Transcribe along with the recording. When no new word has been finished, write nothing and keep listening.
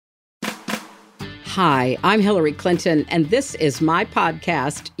Hi, I'm Hillary Clinton, and this is my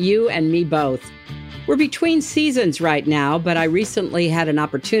podcast, You and Me Both. We're between seasons right now, but I recently had an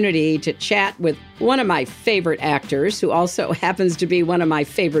opportunity to chat with one of my favorite actors, who also happens to be one of my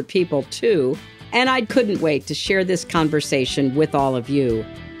favorite people, too, and I couldn't wait to share this conversation with all of you.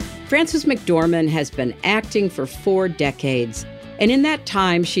 Frances McDormand has been acting for 4 decades, and in that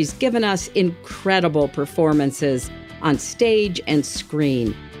time, she's given us incredible performances on stage and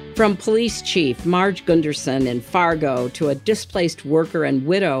screen. From police chief Marge Gunderson in Fargo to a displaced worker and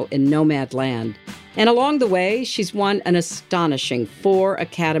widow in Nomadland. And along the way, she's won an astonishing 4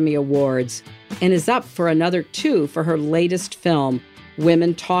 Academy Awards and is up for another 2 for her latest film,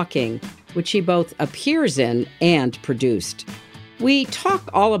 Women Talking, which she both appears in and produced. We talk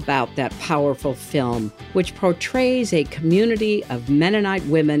all about that powerful film, which portrays a community of Mennonite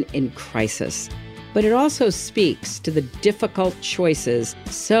women in crisis. But it also speaks to the difficult choices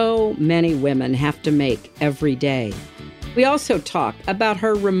so many women have to make every day. We also talk about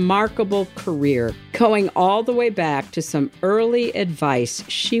her remarkable career, going all the way back to some early advice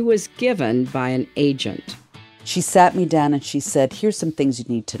she was given by an agent. She sat me down and she said, here's some things you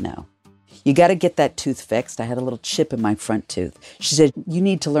need to know. You got to get that tooth fixed. I had a little chip in my front tooth. She said, you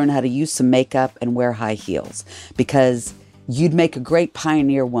need to learn how to use some makeup and wear high heels because you'd make a great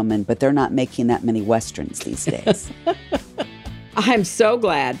pioneer woman, but they're not making that many Westerns these days. I'm so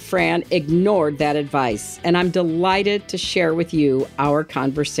glad Fran ignored that advice, and I'm delighted to share with you our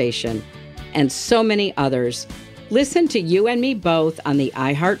conversation and so many others. Listen to You and Me Both on the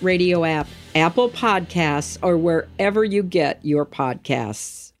iHeartRadio app, Apple Podcasts, or wherever you get your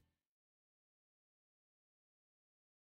podcasts.